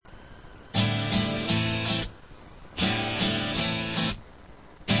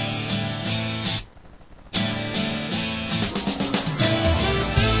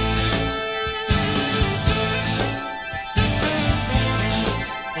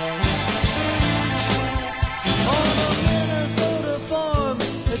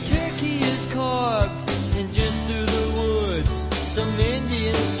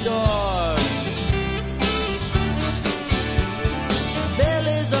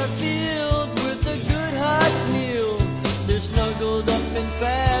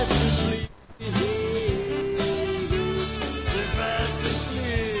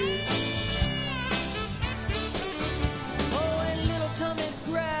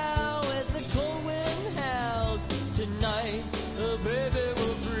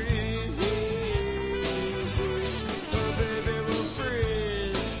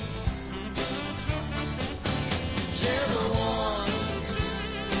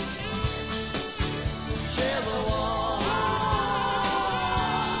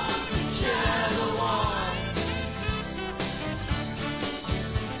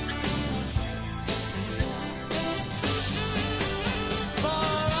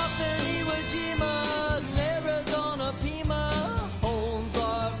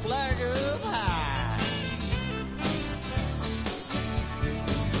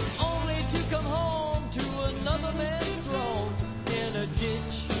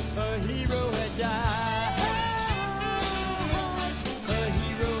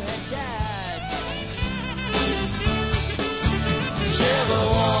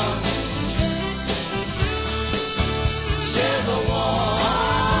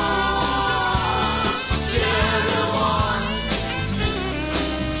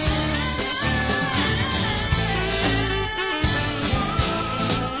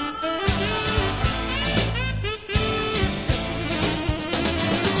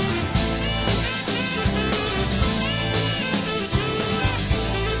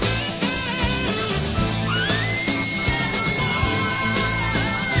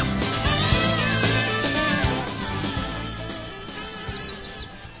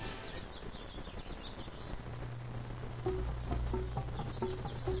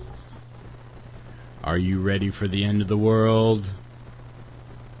Are you ready for the end of the world?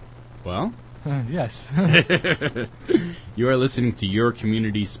 Well? Yes. You are listening to Your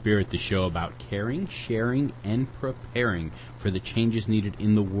Community Spirit, the show about caring, sharing, and preparing for the changes needed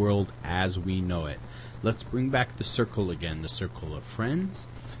in the world as we know it. Let's bring back the circle again, the circle of friends,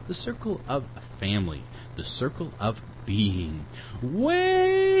 the circle of family, the circle of being.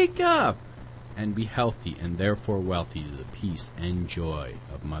 Wake up and be healthy and therefore wealthy to the peace and joy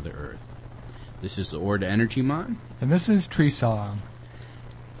of Mother Earth. This is the Orda Energy Mon. And this is Tree Song.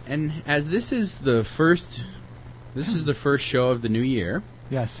 And as this is the first show of the new year.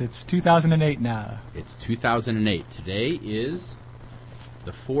 Yes, it's 2008 now. It's 2008. Today is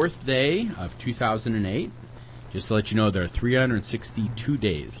the 4th day of 2008. Just to let you know, there are 362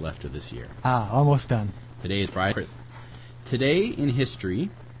 days left of this year. Almost done. Today is Friday. Today in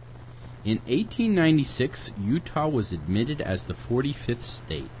history, in 1896, Utah was admitted as the 45th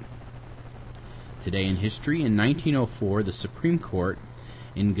state. Today in history, in 1904, the Supreme Court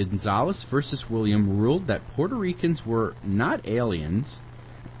in Gonzales versus William ruled that Puerto Ricans were not aliens,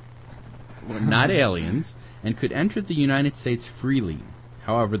 and could enter the United States freely.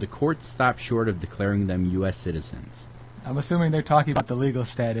 However, the court stopped short of declaring them U.S. citizens. I'm assuming they're talking about the legal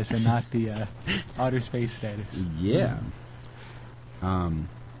status and not the outer space status. Yeah.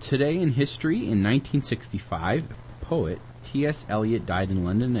 Today in history, in 1965, poet T.S. Eliot died in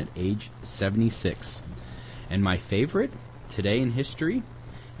London at age 76. And my favorite, today in history,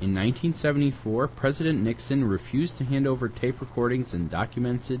 in 1974, President Nixon refused to hand over tape recordings and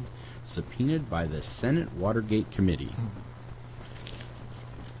documented subpoenaed by the Senate Watergate Committee.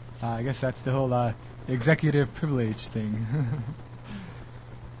 I guess that's the whole executive privilege thing.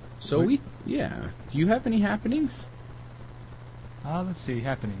 So do you have any happenings? Let's see,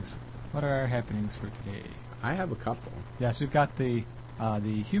 happenings. What are our happenings for today? I have a couple. Yes, we've got the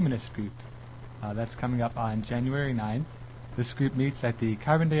Humanist Group. That's coming up on January 9th. This group meets at the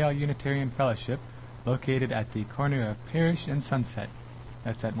Carbondale Unitarian Fellowship, located at the corner of Parish and Sunset.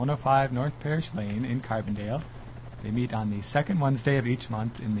 That's at 105 North Parish Lane in Carbondale. They meet on the second Wednesday of each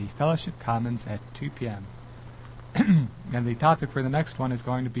month in the Fellowship Commons at 2 p.m. And the topic for the next one is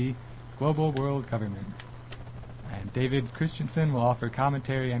going to be Global World Government. And David Christensen will offer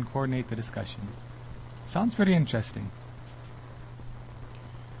commentary and coordinate the discussion. Sounds pretty interesting.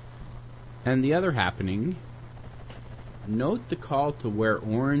 And the other happening, note the call to wear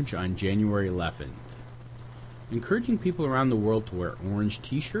orange on January 11th. Encouraging people around the world to wear orange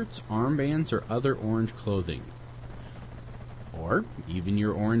t-shirts, armbands, or other orange clothing. Or even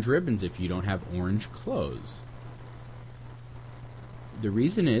your orange ribbons if you don't have orange clothes. The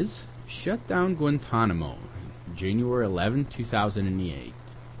reason is, shut down Guantanamo, January 11, 2008.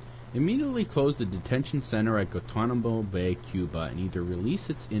 Immediately close the detention center at Guantanamo Bay, Cuba, and either release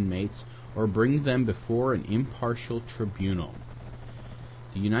its inmates or bring them before an impartial tribunal.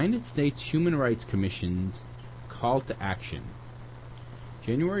 The United States Human Rights Commission's call to action.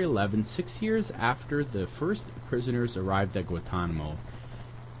 January 11, 6 years after the first prisoners arrived at Guantanamo,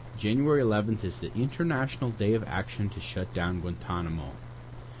 January 11th is the International Day of Action to shut down Guantanamo.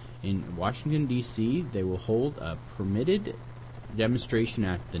 In Washington, D.C., they will hold a permitted demonstration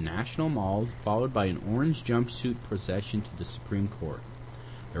at the National Mall, followed by an orange jumpsuit procession to the Supreme Court.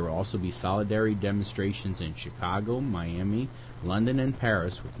 There will also be solidarity demonstrations in Chicago, Miami, London, and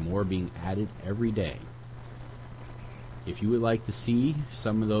Paris, with more being added every day. If you would like to see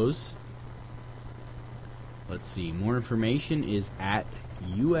some of those, let's see, more information is at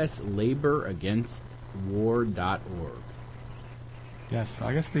uslaboragainstwar.org. Yes, so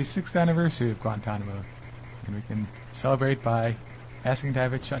I guess the 6th anniversary of Guantanamo. And we can celebrate by asking to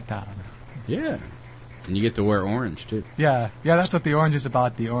have it shut down. Yeah. And you get to wear orange, too. Yeah, that's what the orange is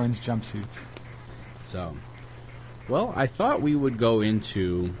about, the orange jumpsuits. So, well, I thought we would go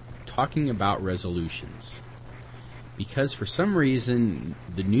into talking about resolutions. Because for some reason,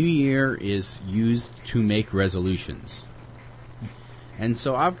 the new year is used to make resolutions. And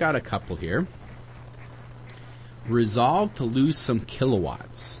so I've got a couple here. Resolve to lose some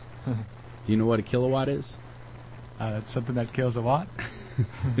kilowatts. Do you know what a kilowatt is? It's something that kills a watt.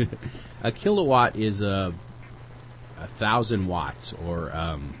 A kilowatt is 1,000 watts,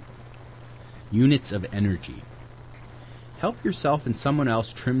 or units of energy. Help yourself and someone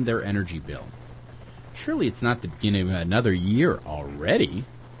else trim their energy bill. Surely it's not the beginning of another year already.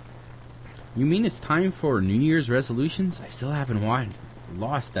 You mean it's time for New Year's resolutions? I still haven't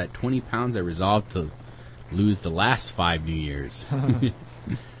lost that 20 pounds I resolved to lose the last 5 New Years.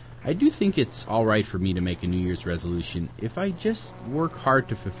 I do think it's all right for me to make a New Year's resolution if I just work hard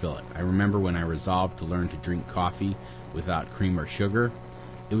to fulfill it. I remember when I resolved to learn to drink coffee without cream or sugar.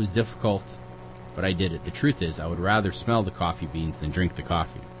 It was difficult, but I did it. The truth is, I would rather smell the coffee beans than drink the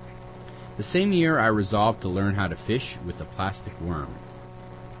coffee. The same year, I resolved to learn how to fish with a plastic worm.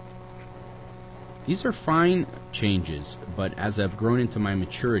 These are fine changes, but as I've grown into my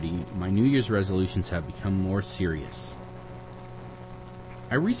maturity, my New Year's resolutions have become more serious.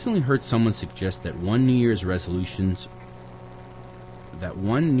 I recently heard someone suggest that one New Year's resolution that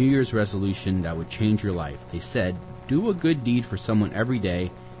would change your life. They said, do a good deed for someone every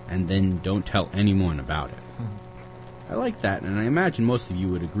day, and then don't tell anyone about it. I like that, and I imagine most of you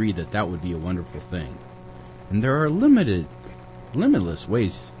would agree that that would be a wonderful thing. And there are limitless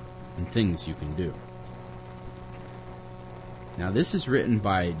ways and things you can do. Now, this is written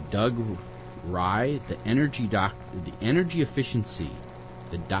by Doug Rye, the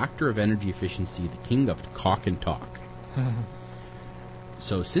doctor of energy efficiency, the king of cock and talk.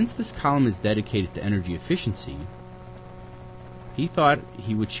 So, since this column is dedicated to energy efficiency, he thought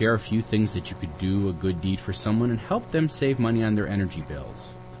he would share a few things that you could do a good deed for someone and help them save money on their energy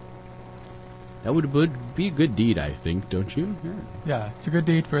bills. That would be a good deed, I think, don't you? Yeah, it's a good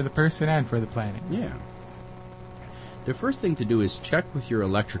deed for the person and for the planet. Yeah. The first thing to do is check with your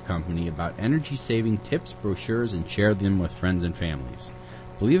electric company about energy-saving tips, brochures, and share them with friends and families.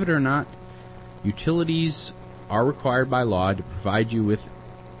 Believe it or not, utilities are required by law to provide you with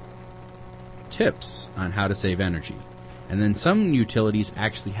tips on how to save energy. And then some utilities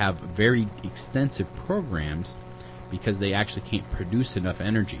actually have very extensive programs because they actually can't produce enough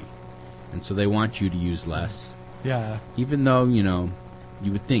energy. And so they want you to use less. Yeah. Even though,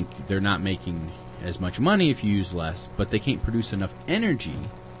 you would think they're not making as much money if you use less, but they can't produce enough energy.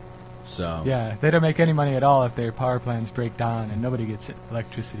 So yeah, they don't make any money at all if their power plants break down and nobody gets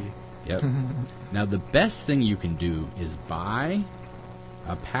electricity. Yep. Now, the best thing you can do is buy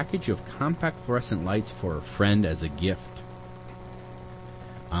a package of compact fluorescent lights for a friend as a gift.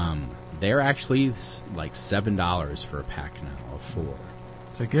 They're actually like $7 for a pack now of 4.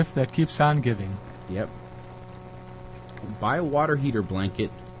 It's a gift that keeps on giving. Yep. Buy a water heater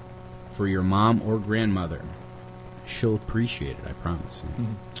blanket for your mom or grandmother. She'll appreciate it, I promise.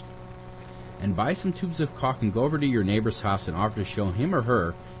 Mm-hmm. And buy some tubes of caulk and go over to your neighbor's house and offer to show him or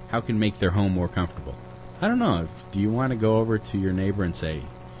her how it can make their home more comfortable. I don't know. Do you want to go over to your neighbor and say,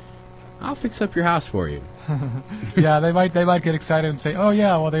 I'll fix up your house for you? Yeah, they might get excited and say, oh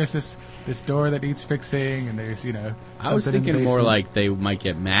yeah, well there's this door that needs fixing, and there's I was thinking more like they might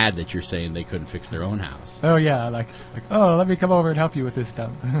get mad that you're saying they couldn't fix their own house. Oh yeah, like oh, let me come over and help you with this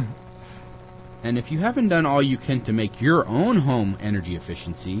stuff. And if you haven't done all you can to make your own home energy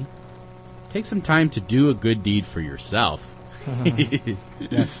efficiency, take some time to do a good deed for yourself.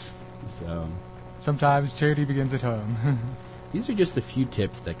 Yes. So sometimes charity begins at home. These are just a few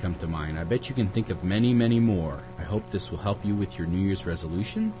tips that come to mind. I bet you can think of many, many more. I hope this will help you with your New Year's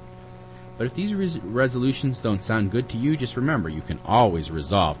resolution. But if these resolutions don't sound good to you, just remember, you can always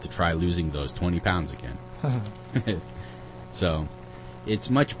resolve to try losing those 20 pounds again. So, it's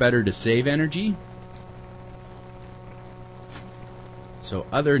much better to save energy. So,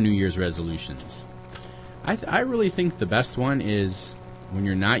 other New Year's resolutions. I really think the best one is when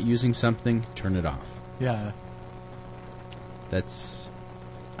you're not using something, turn it off. Yeah.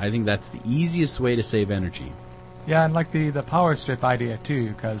 I think that's the easiest way to save energy. Yeah, and like the power strip idea too,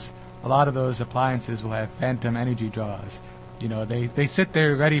 because a lot of those appliances will have phantom energy draws. They sit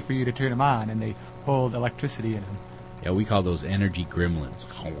there ready for you to turn them on, and they hold electricity in them. Yeah, we call those energy gremlins.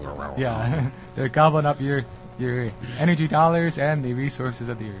 Yeah, they're gobbling up your energy dollars and the resources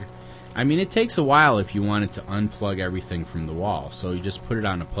of the earth. I mean, it takes a while if you wanted to unplug everything from the wall. So you just put it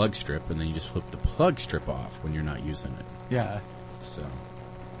on a plug strip, and then you just flip the plug strip off when you're not using it. Yeah. So.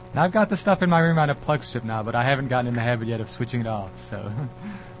 Now I've got the stuff in my room on a plug strip now, but I haven't gotten in the habit yet of switching it off. So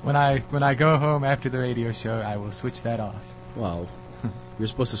when I go home after the radio show, I will switch that off. Well, you're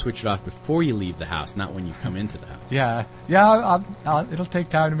supposed to switch it off before you leave the house, not when you come into the house. Yeah. It'll take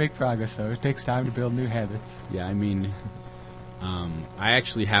time to make progress, though. It takes time to build new habits. Yeah, I mean, I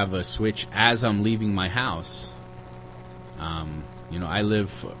actually have a switch as I'm leaving my house. I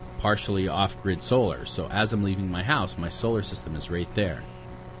live partially off-grid solar, so as I'm leaving my house, my solar system is right there.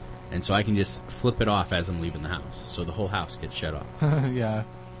 And so I can just flip it off as I'm leaving the house, so the whole house gets shut off. Yeah.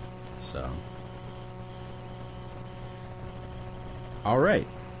 So. All right.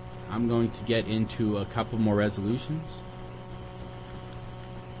 I'm going to get into a couple more resolutions.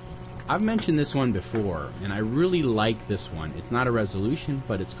 I've mentioned this one before, and I really like this one. It's not a resolution,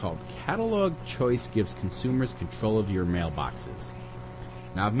 but it's called Catalog Choice Gives Consumers Control of Your Mailboxes.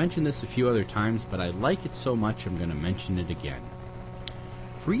 Now, I've mentioned this a few other times, but I like it so much I'm going to mention it again.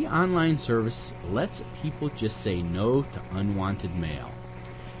 Free online service lets people just say no to unwanted mail.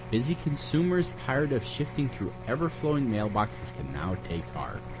 Busy consumers tired of shifting through ever-flowing mailboxes can now take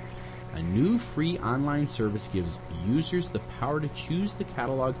heart. A new free online service gives users the power to choose the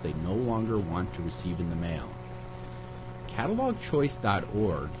catalogs they no longer want to receive in the mail.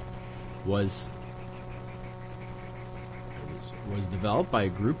 Catalogchoice.org was developed by a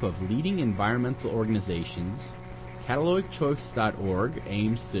group of leading environmental organizations. Catalogchoice.org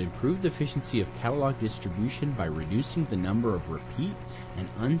aims to improve the efficiency of catalog distribution by reducing the number of repeat and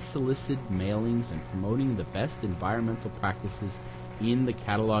unsolicited mailings and promoting the best environmental practices in the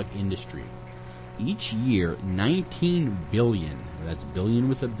catalog industry. Each year, 19 billion, that's billion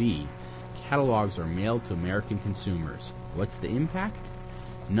with a B, catalogs are mailed to American consumers. What's the impact?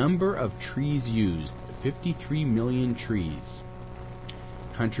 Number of trees used, 53 million trees.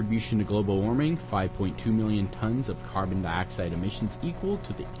 Contribution to global warming, 5.2 million tons of carbon dioxide emissions, equal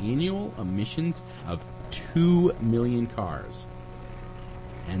to the annual emissions of 2 million cars.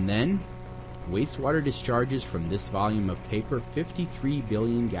 And then, wastewater discharges from this volume of paper, 53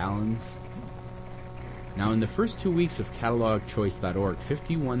 billion gallons. Now, in the first 2 weeks of CatalogChoice.org,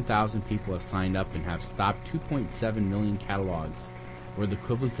 51,000 people have signed up and have stopped 2.7 million catalogs, or the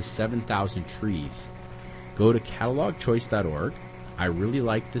equivalent to 7,000 trees. Go to CatalogChoice.org. I really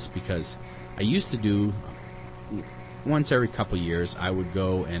like this because I used to do, once every couple years, I would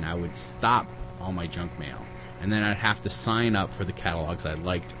go and I would stop all my junk mail. And then I'd have to sign up for the catalogs I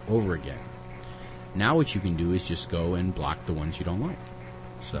liked over again. Now what you can do is just go and block the ones you don't like.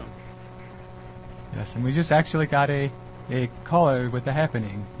 So. Yes, and we just actually got a caller with a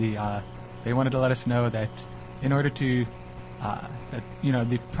happening. They wanted to let us know that in order to,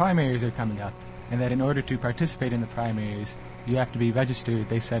 the primaries are coming up, and that in order to participate in the primaries, you have to be registered,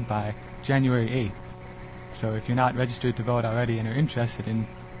 they said, by January 8th. So if you're not registered to vote already and are interested in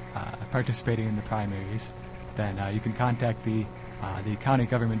participating in the primaries, then you can contact the county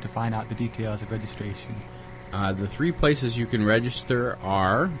government to find out the details of registration. The 3 places you can register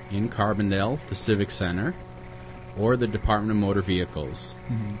are in Carbondale, the Civic Center, or the Department of Motor Vehicles.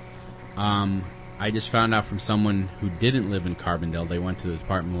 Mm-hmm. I just found out from someone who didn't live in Carbondale, they went to the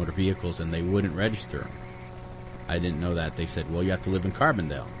Department of Motor Vehicles and they wouldn't register. I didn't know that. They said, well, you have to live in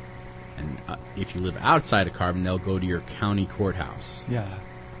Carbondale. And if you live outside of Carbondale, go to your county courthouse. Yeah.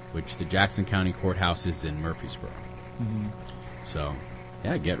 Which the Jackson County Courthouse is in Murfreesboro. Mm-hmm. So,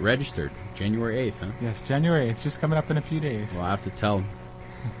 yeah, get registered. January 8th, huh? Yes, January 8th. It's just coming up in a few days. Well, I have to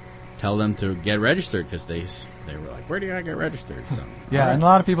tell them to get registered because they were like, where do I get registered? So, yeah, right. And a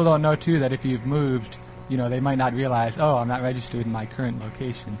lot of people don't know, too, that if you've moved, they might not realize, oh, I'm not registered in my current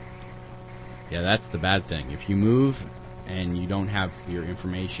location. Yeah, that's the bad thing. If you move and you don't have your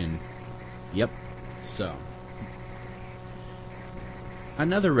information, yep. So,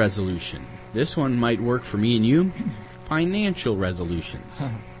 another resolution. This one might work for me and you. Financial resolutions.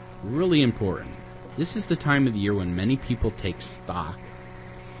 Really important. This is the time of the year when many people take stock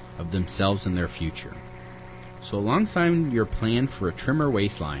of themselves and their future. So alongside your plan for a trimmer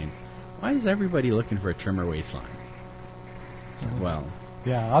waistline, why is everybody looking for a trimmer waistline? Well,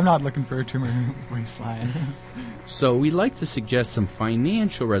 yeah, I'm not looking for a trimmer waistline. So we'd like to suggest some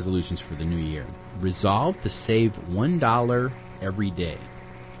financial resolutions for the new year. Resolve to save $1 every day.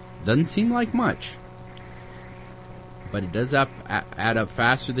 Doesn't seem like much, but it does add up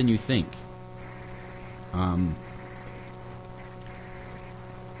faster than you think.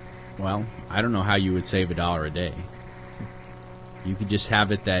 Well, I don't know how you would save $1 a day. You could just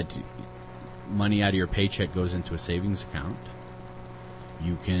have it that money out of your paycheck goes into a savings account.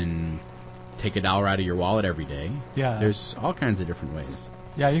 You can take $1 out of your wallet every day. Yeah. There's all kinds of different ways.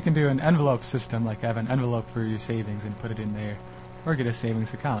 Yeah, you can do an envelope system, like have an envelope for your savings and put it in there, or get a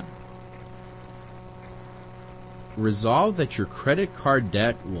savings account. Resolve that your credit card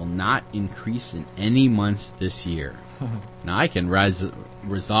debt will not increase in any month this year. Now, I can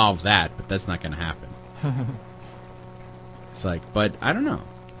resolve that, but that's not going to happen. It's like, but I don't know.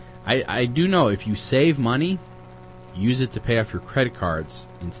 I do know if you save money, use it to pay off your credit cards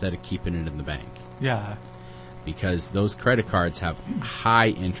instead of keeping it in the bank. Yeah. Because those credit cards have high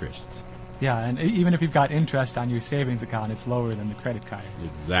interest. Yeah, and even if you've got interest on your savings account, it's lower than the credit cards.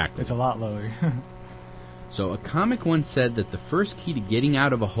 Exactly. It's a lot lower. So a comic once said that the first key to getting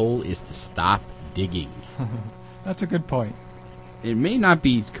out of a hole is to stop digging. That's a good point. It may not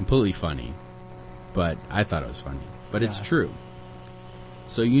be completely funny, but I thought it was funny. But it's true.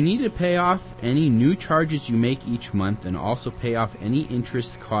 So you need to pay off any new charges you make each month and also pay off any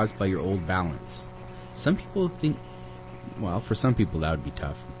interest caused by your old balance. Some people think, well, for some people that would be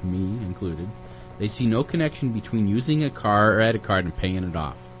tough, me included. They see no connection between using a credit card and paying it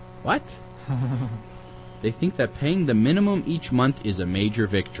off. What? They think that paying the minimum each month is a major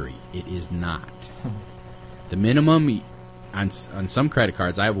victory. It is not. The minimum, on some credit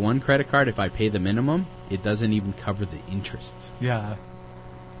cards, I have one credit card, if I pay the minimum, it doesn't even cover the interest. Yeah.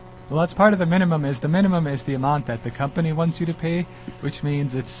 Well, that's part of the minimum is the amount that the company wants you to pay, which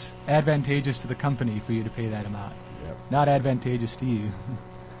means it's advantageous to the company for you to pay that amount. Yep. Not advantageous to you.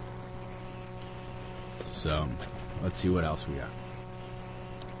 So, let's see what else we got.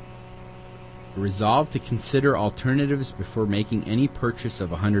 Resolve to consider alternatives before making any purchase of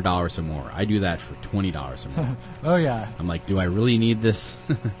 $100 or more. I do that for $20 or more. Oh, yeah. I'm like, do I really need this?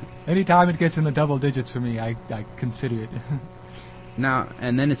 Anytime it gets in the double digits for me, I consider it. Now,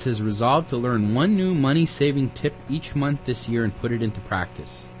 and then it says, resolve to learn one new money-saving tip each month this year and put it into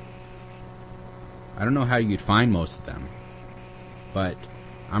practice. I don't know how you'd find most of them, but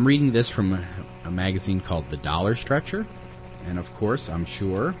I'm reading this from a magazine called The Dollar Stretcher, and of course, I'm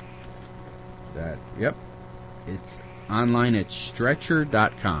sure that, yep, it's online at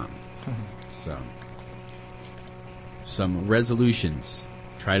stretcher.com. So, some resolutions.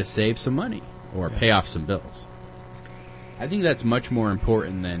 Try to save some money or pay off some bills. I think that's much more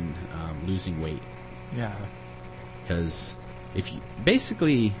important than losing weight. Yeah. Because if you,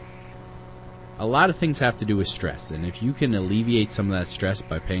 basically, a lot of things have to do with stress, and if you can alleviate some of that stress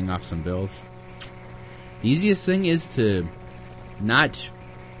by paying off some bills, the easiest thing is to not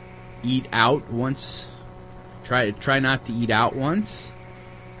eat out once. Try not to eat out once,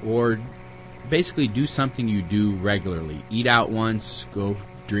 or basically do something you do regularly. Eat out once, go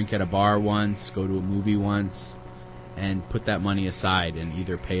drink at a bar once, go to a movie once, and put that money aside and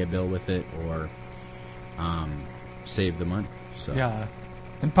either pay a bill with it or save the money. So. Yeah.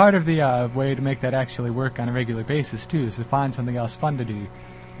 And part of the way to make that actually work on a regular basis too is to find something else fun to do.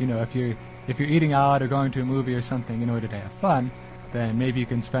 You know, if you're eating out or going to a movie or something in order to have fun, then maybe you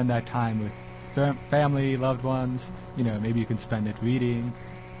can spend that time with family, loved ones. You know, maybe you can spend it reading.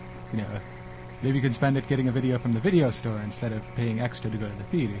 You know, maybe you can spend it getting a video from the video store instead of paying extra to go to the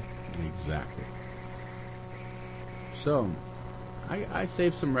theater. Exactly. So, I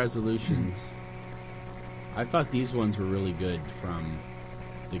saved some resolutions. I thought these ones were really good from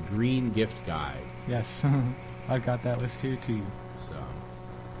the Green Gift Guide. Yes, I've got that list here too. So,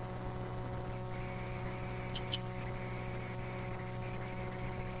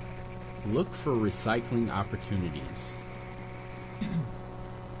 look for recycling opportunities.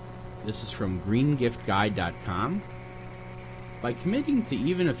 This is from greengiftguide.com. By committing to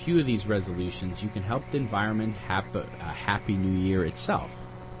even a few of these resolutions, you can help the environment have a happy new year itself.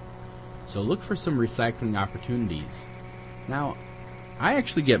 So look for some recycling opportunities. Now, I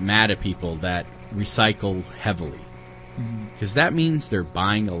actually get mad at people that recycle heavily, because that means they're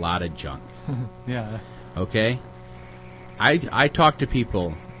buying a lot of junk. Yeah. Okay? I talk to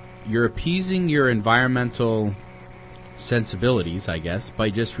people, you're appeasing your environmental sensibilities, I guess,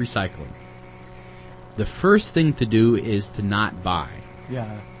 by just recycling. The first thing to do is to not buy.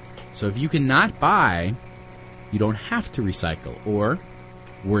 Yeah. So if you can not buy, you don't have to recycle. Or,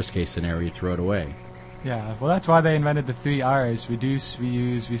 worst case scenario, you throw it away. Yeah, well that's why they invented the 3 R's, reduce,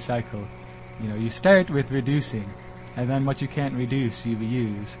 reuse, recycle. You know, you start with reducing, and then what you can't reduce, you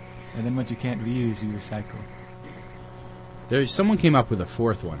reuse, and then what you can't reuse, you recycle. Someone came up with a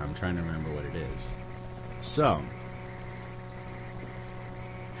 4th one. I'm trying to remember what it is. So,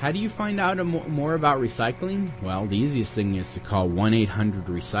 how do you find out more about recycling? Well, the easiest thing is to call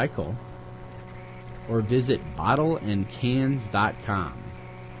 1-800-RECYCLE or visit bottleandcans.com.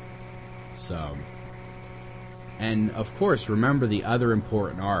 So, and of course, remember the other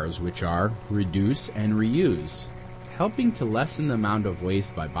important R's, which are reduce and reuse, helping to lessen the amount of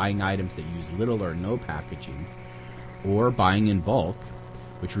waste by buying items that use little or no packaging, or buying in bulk,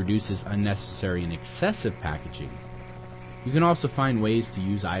 which reduces unnecessary and excessive packaging. You can also find ways to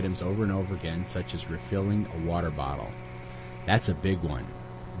use items over and over again, such as refilling a water bottle. That's a big one.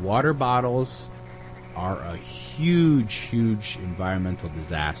 Water bottles are a huge, huge environmental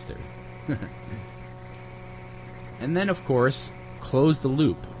disaster. And then, of course, close the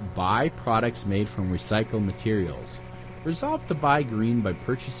loop. Buy products made from recycled materials. Resolve to buy green by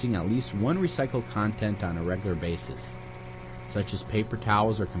purchasing at least one recycled content on a regular basis, such as paper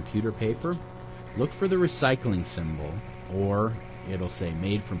towels or computer paper. Look for the recycling symbol, or it'll say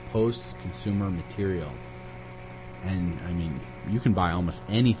made from post-consumer material. And, I mean, you can buy almost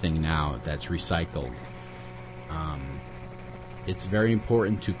anything now that's recycled. It's very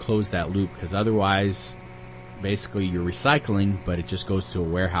important to close that loop, because otherwise, basically, you're recycling, but it just goes to a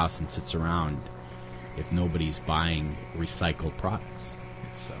warehouse and sits around if nobody's buying recycled products.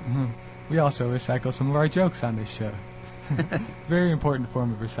 So. We also recycle some of our jokes on this show. Very important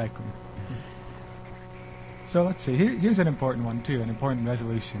form of recycling. So let's see. Here's an important one too, an important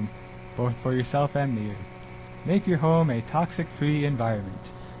resolution, both for yourself and the Earth. Make your home a toxic-free environment.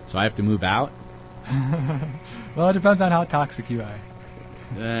 So I have to move out? Well, it depends on how toxic you are.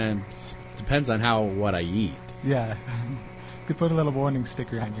 Depends on what I eat. Yeah. You could put a little warning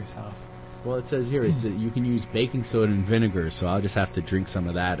sticker on yourself. Well, it says here you can use baking soda and vinegar, so I'll just have to drink some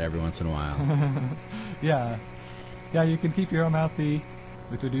of that every once in a while. Yeah. Yeah, you can keep your home healthy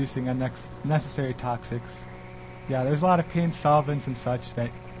with reducing unnecessary toxics. Yeah, there's a lot of paint solvents and such that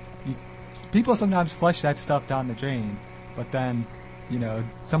people sometimes flush that stuff down the drain, but then,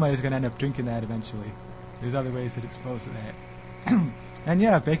 somebody's going to end up drinking that eventually. There's other ways to dispose of that. And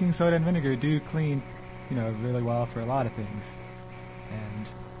yeah, baking soda and vinegar do clean, really well for a lot of things. And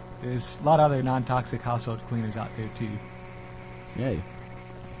there's a lot of other non-toxic household cleaners out there too. Yay.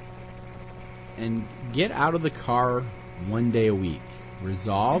 And get out of the car one day a week.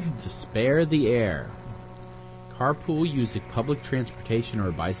 Resolved to spare the air. Carpool using public transportation or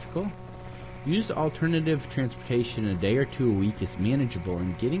a bicycle. Use alternative transportation a day or two a week is manageable,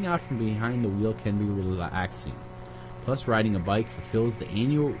 and getting out from behind the wheel can be relaxing. Plus, riding a bike fulfills the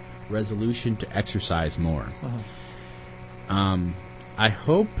annual resolution to exercise more. I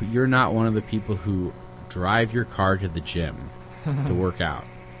hope you're not one of the people who drive your car to the gym to work out.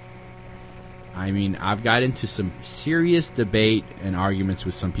 I mean, I've got into some serious debate and arguments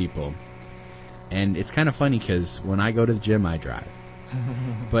with some people, and it's kind of funny because when I go to the gym, I drive.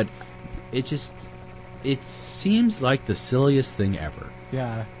 But it seems like the silliest thing ever.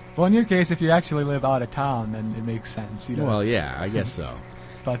 Yeah. Well, in your case, if you actually live out of town, then it makes sense. Well, yeah, I guess so.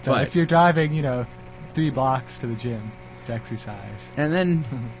 But if you're driving, 3 blocks to the gym to exercise. And then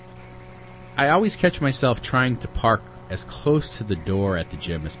I always catch myself trying to park as close to the door at the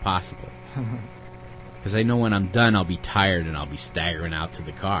gym as possible. Because I know when I'm done, I'll be tired and I'll be staggering out to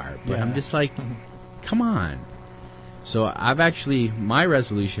the car. But I'm just like, come on. So my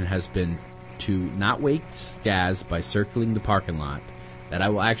resolution has been to not waste gas by circling the parking lot, that I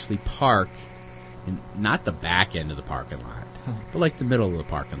will actually park in not the back end of the parking lot, but like the middle of the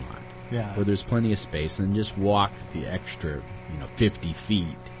parking lot, where there's plenty of space, and just walk the extra, 50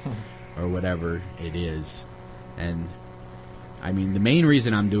 feet or whatever it is. And I mean, the main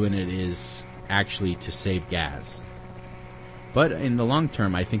reason I'm doing it is actually to save gas. But in the long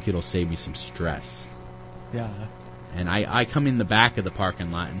term, I think it'll save me some stress. Yeah. And I come in the back of the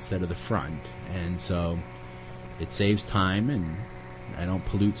parking lot instead of the front, and so it saves time, and I don't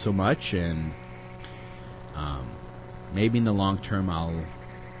pollute so much, and maybe in the long term I'll,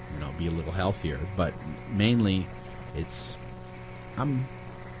 be a little healthier. But mainly, I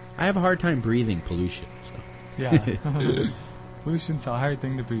have a hard time breathing pollution. So. Yeah, pollution's a hard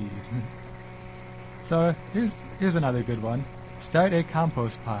thing to breathe. So here's another good one. Start a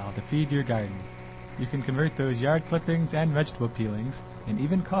compost pile to feed your garden. You can convert those yard clippings and vegetable peelings, and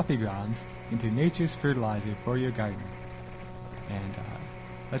even coffee grounds, into nature's fertilizer for your garden. And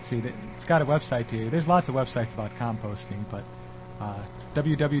let's see, it's got a website here. There's lots of websites about composting, but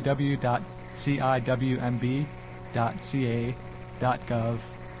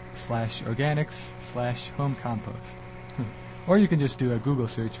www.ciwmb.ca.gov/organics/home compost. Or you can just do a Google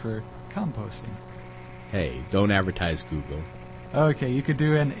search for composting. Hey, don't advertise Google. Okay, you could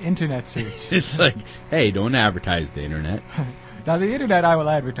do an internet search. It's like, hey, don't advertise the internet. Now, the internet I will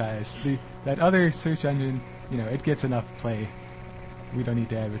advertise. That other search engine, it gets enough play. We don't need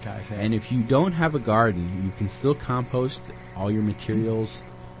to advertise that. And if you don't have a garden, you can still compost all your materials,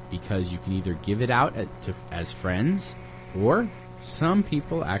 because you can either give it out as friends, or some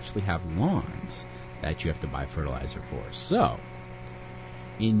people actually have lawns that you have to buy fertilizer for. So,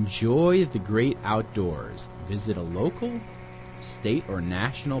 enjoy the great outdoors. Visit a local, state, or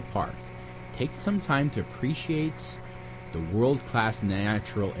national park. Take some time to appreciate the world-class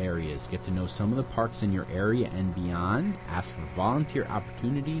natural areas. Get to know some of the parks in your area and beyond. Ask for volunteer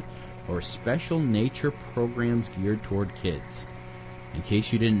opportunity or special nature programs geared toward kids. In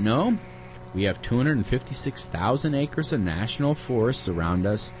case you didn't know, we have 256,000 acres of national forests around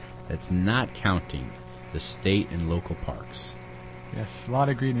us. That's not counting the state and local parks. Yes, a lot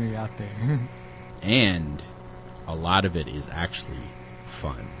of greenery out there. And a lot of it is actually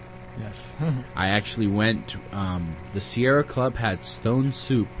fun. Yes. I actually went, the Sierra Club had stone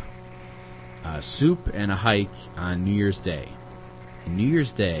soup and a hike on New Year's Day. And New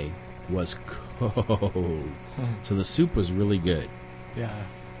Year's Day was cold. So the soup was really good. Yeah.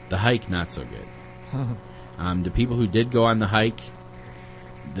 The hike, not so good. The people who did go on the hike,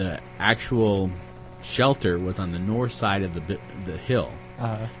 the actual shelter was on the north side of the hill.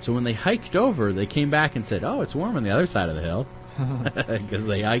 So when they hiked over, they came back and said, "Oh, it's warm on the other side of the hill," because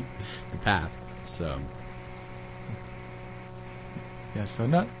they hiked the path. So, Yes, so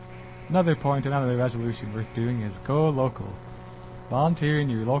another point, another resolution worth doing is go local. Volunteer in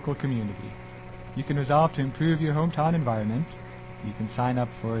your local community. You can resolve to improve your hometown environment. You can sign up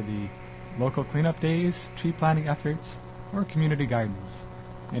for the local cleanup days, tree planting efforts, or community gardens.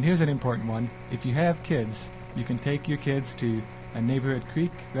 And here's an important one. If you have kids, you can take your kids to a neighborhood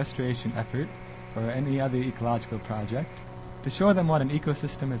creek restoration effort or any other ecological project to show them what an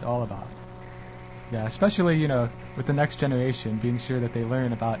ecosystem is all about. Yeah, especially, with the next generation, being sure that they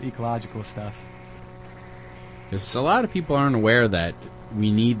learn about ecological stuff. Because a lot of people aren't aware that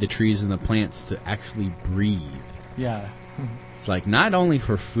we need the trees and the plants to actually breathe. Yeah. It's like not only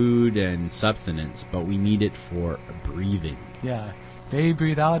for food and sustenance, but we need it for breathing. Yeah. They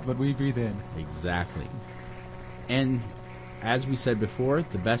breathe out what we breathe in. Exactly. And as we said before,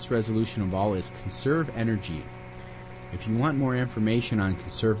 the best resolution of all is conserve energy. If you want more information on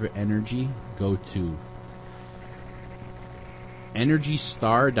conserve energy, go to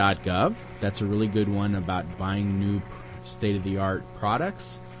energystar.gov. That's a really good one about buying new state-of-the-art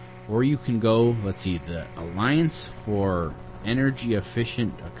products. Or you can go, the Alliance for Energy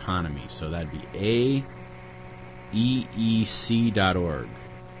Efficient Economy. So that'd be AEEC.org.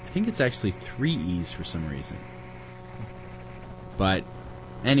 I think it's actually 3 E's for some reason. But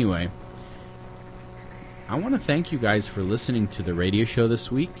anyway, I want to thank you guys for listening to the radio show this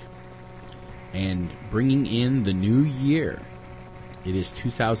week and bringing in the new year. It is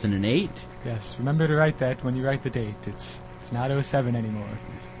 2008. Yes, remember to write that when you write the date. It's not 07 anymore.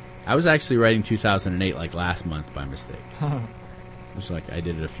 I was actually writing 2008 like last month by mistake. It's like I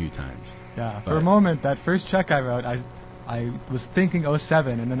did it a few times. Yeah, for a moment, that first check I wrote, I was thinking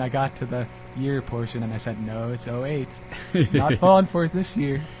 07, and then I got to the year portion, and I said, no, it's 08. Not falling for it this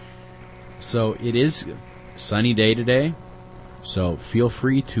year. So it is a sunny day today, so feel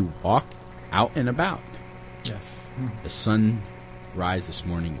free to walk out and about. Yes. The sunrise this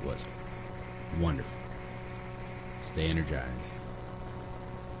morning was wonderful. Stay energized.